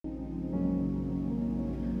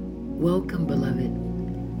Welcome, beloved.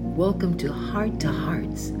 Welcome to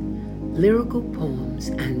Hearts, Lyrical Poems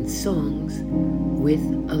and Songs with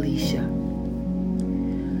Alicia.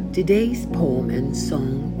 Today's poem and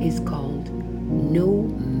song is called No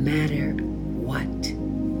Matter What.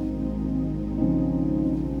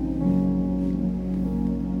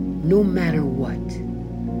 No matter what,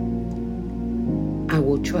 I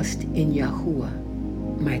will trust in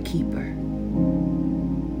Yahuwah, my keeper.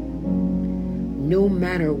 No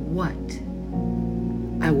matter what,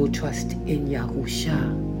 I will trust in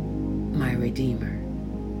Yahusha, my Redeemer.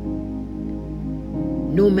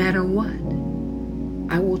 No matter what,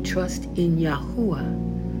 I will trust in Yahuwah,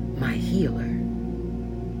 my Healer.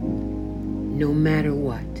 No matter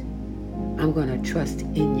what, I'm going to trust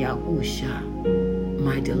in Yahusha,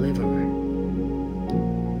 my Deliverer.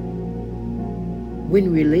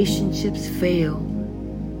 When relationships fail,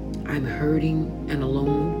 I'm hurting and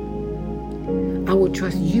alone, I will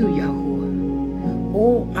trust you, Yahuwah.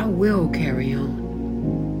 Oh, I will carry on.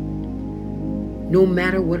 No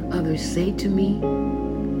matter what others say to me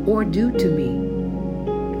or do to me,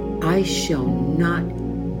 I shall not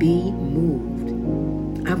be moved.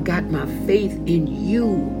 I've got my faith in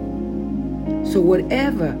you. So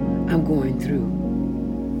whatever I'm going through,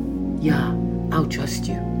 Yah, I'll trust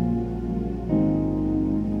you.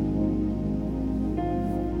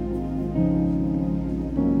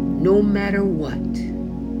 No matter what,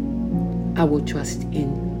 I will trust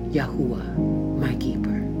in Yahuwah, my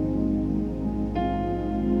keeper.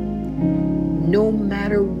 No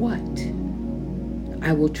matter what,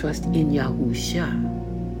 I will trust in Yahusha,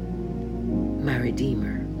 my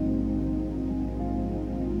Redeemer.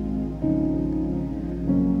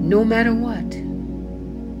 No matter what,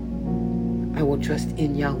 I will trust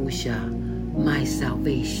in Yahusha, my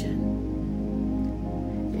salvation.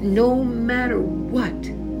 No matter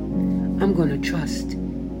what, I'm going to trust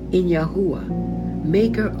in Yahuwah,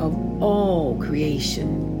 maker of all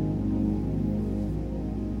creation.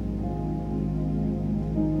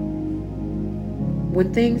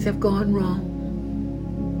 When things have gone wrong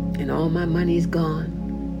and all my money's gone,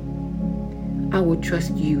 I will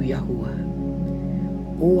trust you, Yahuwah.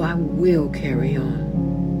 Oh, I will carry on.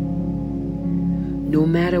 No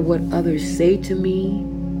matter what others say to me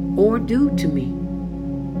or do to me,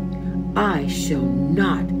 I shall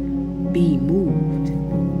not be moved,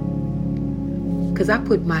 because I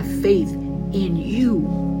put my faith in you.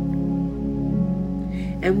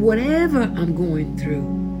 And whatever I'm going through,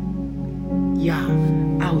 Yah,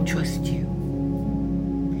 I'll trust you.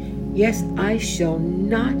 Yes, I shall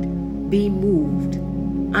not be moved.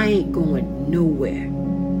 I ain't going nowhere.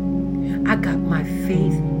 I got my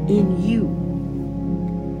faith in you.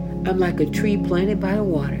 I'm like a tree planted by the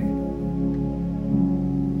water.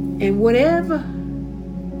 And whatever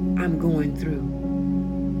I'm going through,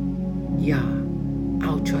 Yah,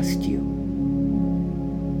 I'll trust you.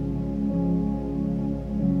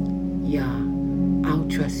 Yah, I'll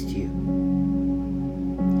trust you.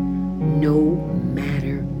 No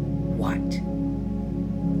matter what.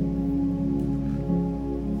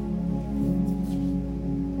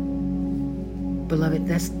 Beloved,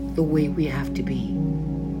 that's the way we have to be.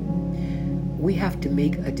 We have to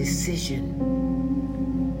make a decision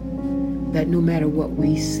that no matter what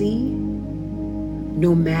we see,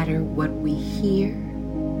 no matter what we hear,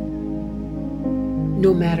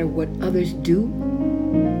 no matter what others do,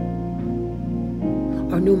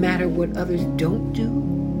 or no matter what others don't do,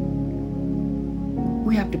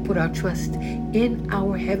 we have to put our trust in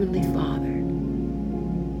our Heavenly Father.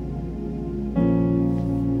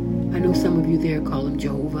 I know some of you there call him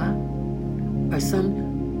Jehovah, or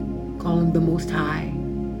some call him the Most High,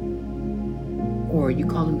 or you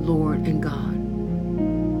call him Lord and God.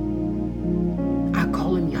 I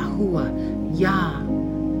call him Yahuwah, Yah.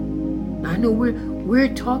 I know we're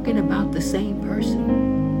talking about the same person.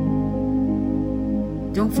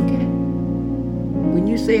 Don't forget, when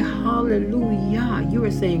you say hallelujah, you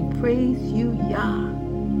are saying praise you, Yah.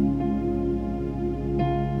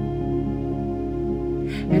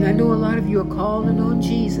 And I know a lot of you are calling on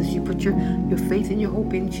Jesus. You put your faith and your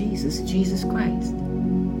hope in Jesus Christ.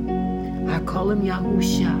 I call him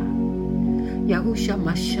Yahusha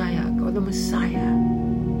Mashiach, or the Messiah.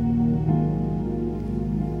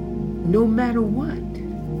 No matter what,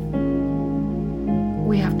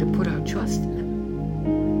 we have to put our trust in him.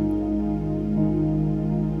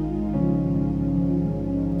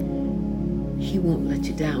 He won't let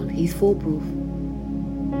you down. He's foolproof.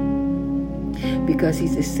 Because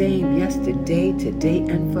he's the same yesterday, today,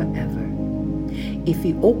 and forever. If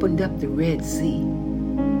he opened up the Red Sea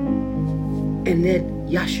and led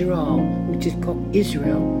Yasharal, which is called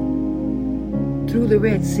Israel, through the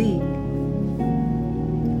Red Sea,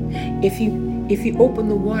 If you open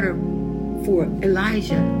the water for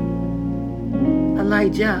Elijah,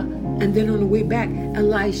 and then on the way back,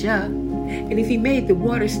 Elisha, and if he made the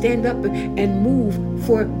water stand up and move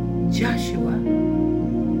for Joshua,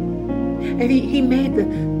 and he made the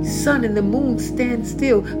sun and the moon stand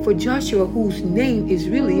still for Joshua, whose name is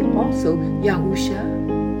really also Yahusha,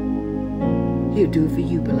 he'll do it for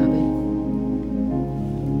you, beloved.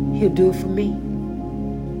 He'll do it for me.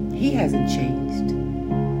 He hasn't changed.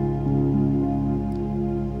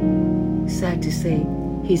 Sad to say,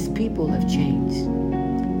 his people have changed.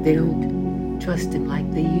 They don't trust him like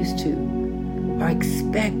they used to, or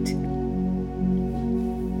expect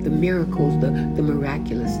the miracles, the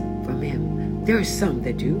miraculous from him. There are some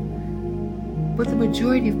that do, but the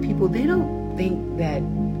majority of people, they don't think that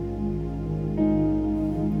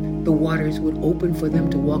the waters would open for them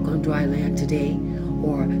to walk on dry land today,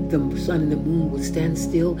 or the sun and the moon would stand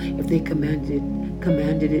still if they commanded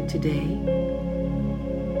it today.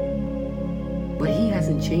 But he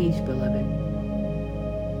hasn't changed, beloved.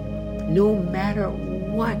 No matter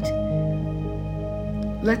what,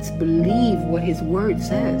 let's believe what his word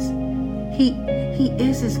says. He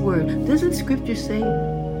is his word. Doesn't scripture say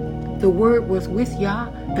the word was with Yah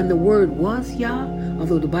and the word was Yah?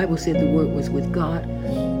 Although the Bible said the word was with God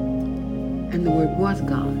and the word was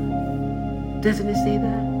God. Doesn't it say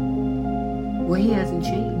that? Well, he hasn't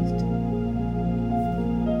changed.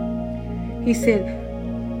 He said,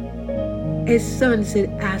 his son said,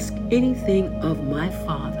 ask anything of my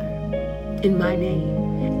Father in my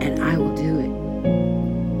name, and I will do it.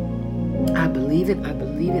 I believe it, I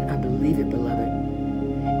believe it, I believe it, beloved.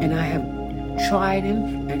 And I have tried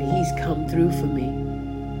him, and he's come through for me.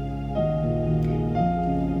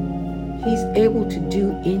 He's able to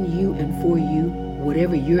do in you and for you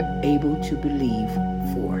whatever you're able to believe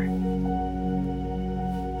for.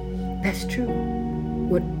 That's true.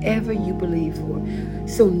 Whatever you believe for.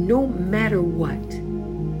 So no matter what,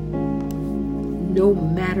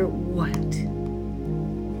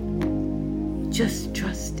 just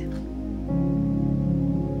trust him.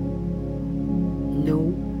 No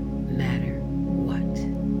matter what.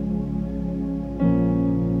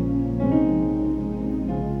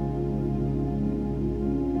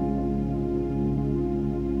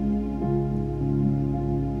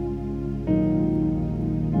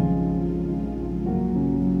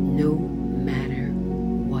 No matter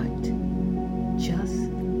what, just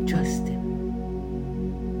trust him.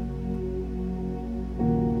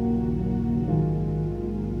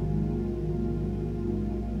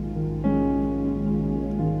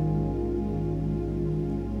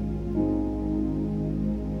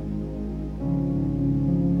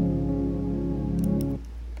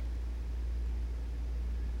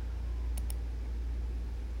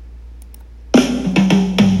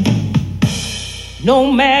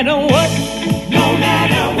 No matter what,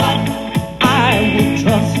 I will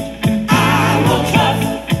trust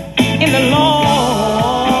in the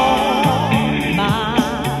Lord, my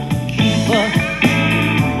keeper.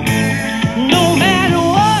 No matter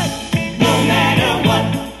what,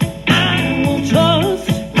 I will trust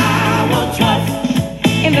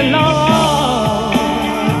in the Lord,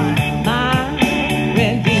 my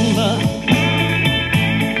redeemer.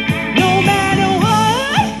 No matter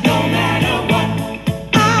what,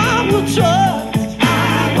 I will trust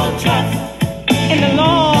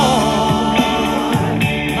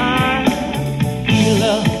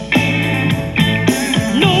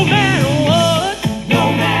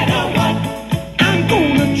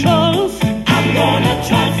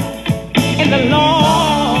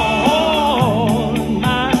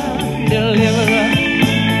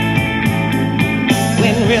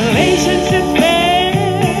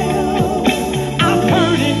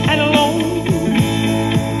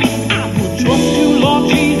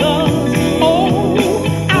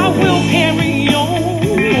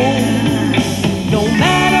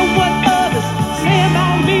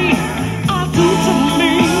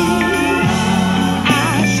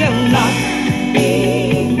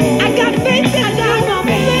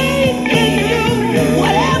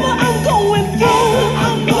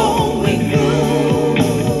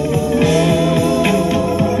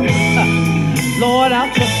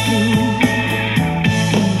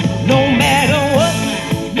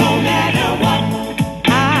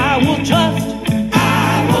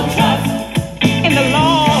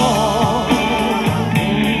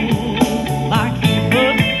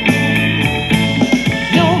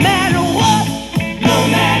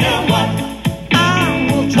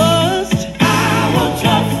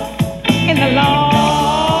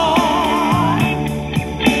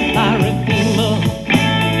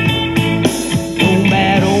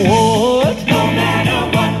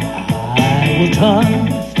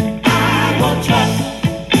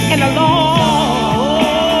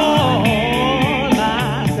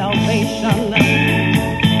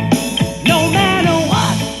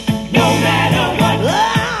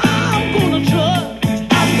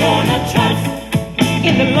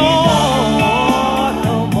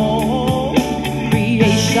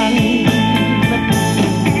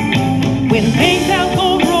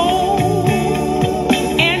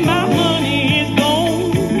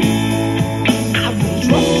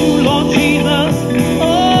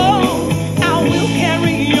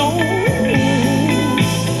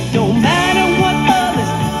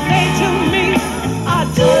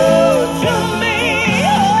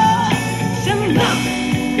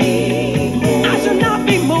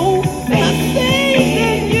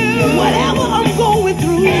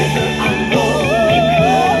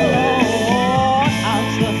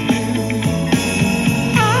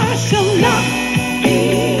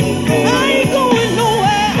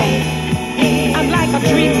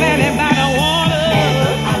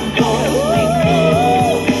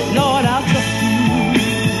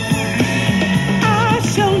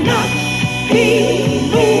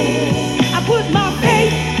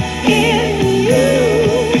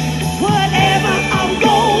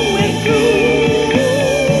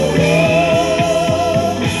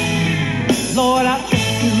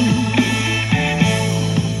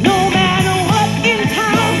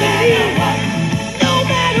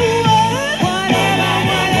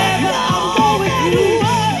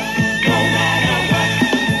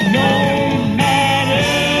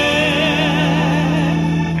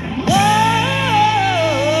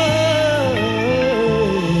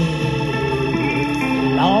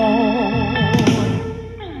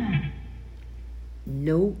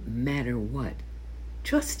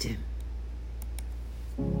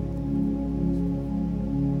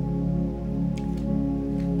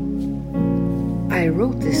I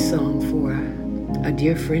wrote this song for a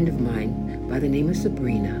dear friend of mine by the name of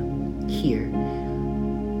Sabrina here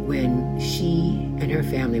when she and her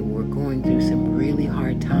family were going through some really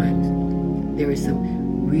hard times. There were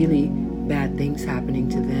some really bad things happening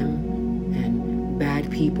to them and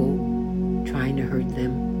bad people trying to hurt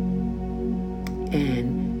them.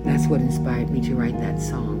 And that's what inspired me to write that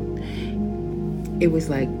song. It was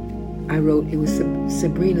like it was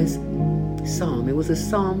Sabrina's psalm. It was a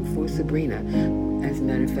psalm for Sabrina. As a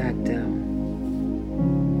matter of fact,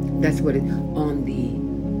 that's what on the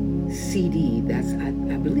CD,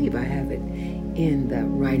 I believe I have it in the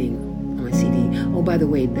writing on my CD. Oh, by the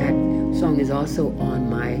way, that song is also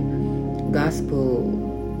on my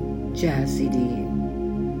gospel jazz CD,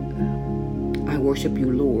 I Worship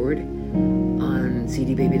You, Lord, on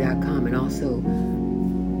cdbaby.com, and also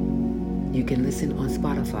you can listen on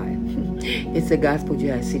Spotify. It's a gospel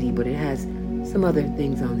jazz CD, but it has some other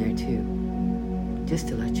things on there too, just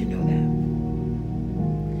to let you know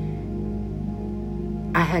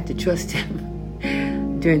that. I had to trust him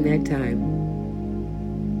during that time,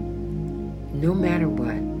 no matter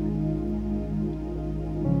what.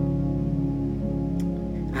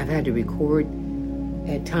 I've had to record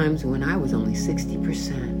at times when I was only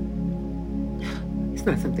 60%. It's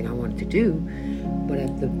not something I wanted to do, but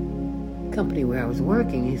at the company where I was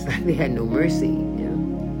working, it's like they had no mercy, you know.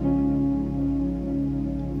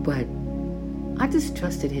 But I just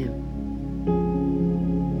trusted him.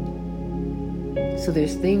 So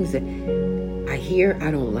there's things that I hear I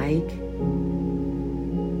don't like,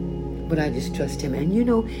 but I just trust him. And you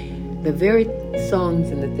know, the very songs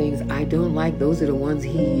and the things I don't like, those are the ones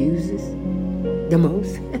he uses the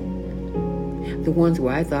most. The ones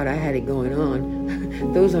where I thought I had it going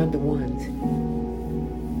on, those aren't the ones.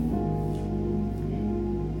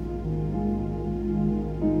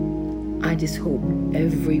 I just hope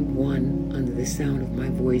everyone under the sound of my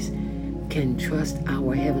voice can trust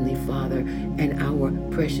our Heavenly Father and our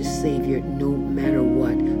precious Savior no matter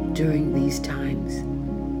what during these times.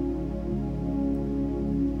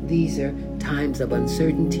 These are times of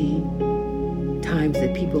uncertainty, times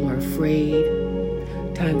that people are afraid,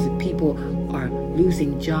 times that people are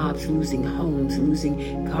losing jobs, losing homes,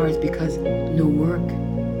 losing cars because no work.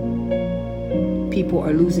 People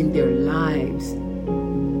are losing their lives.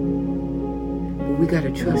 But we got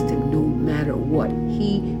to trust him no matter what.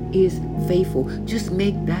 He is faithful. Just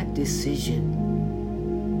make that decision.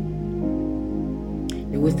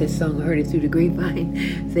 And what's that song? I heard it through the grapevine.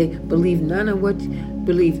 Say, believe none of what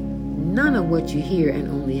you hear and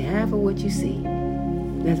only half of what you see.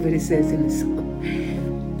 That's what it says in the song.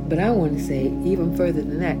 But I want to say even further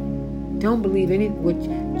than that. Don't believe what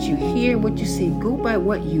you hear, what you see. Go by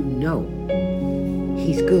what you know.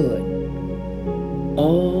 He's good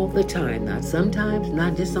all the time. Not sometimes,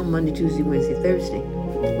 not just on Monday, Tuesday, Wednesday, Thursday,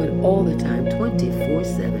 but all the time,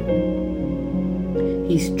 24/7.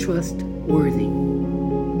 He's trustworthy.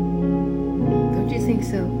 Don't you think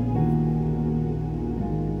so?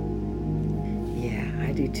 Yeah,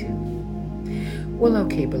 I do too. Well,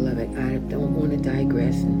 okay, beloved, I don't want to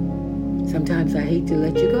digress. And sometimes I hate to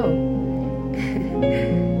let you go.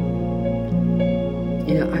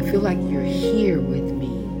 You know, I feel like you're here with me.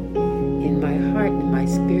 In my heart and my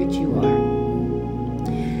spirit you are.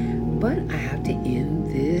 But I have to end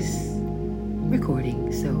this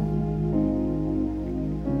recording. So,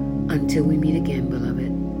 until we meet again,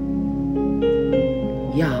 beloved.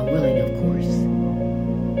 Yah willing, of course.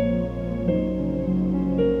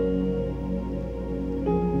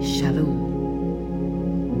 Shalom.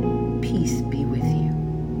 Peace be with you.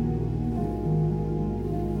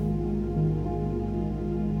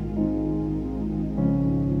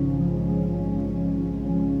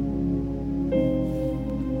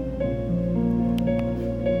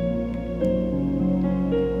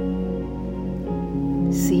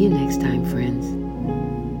 See you next time, friends.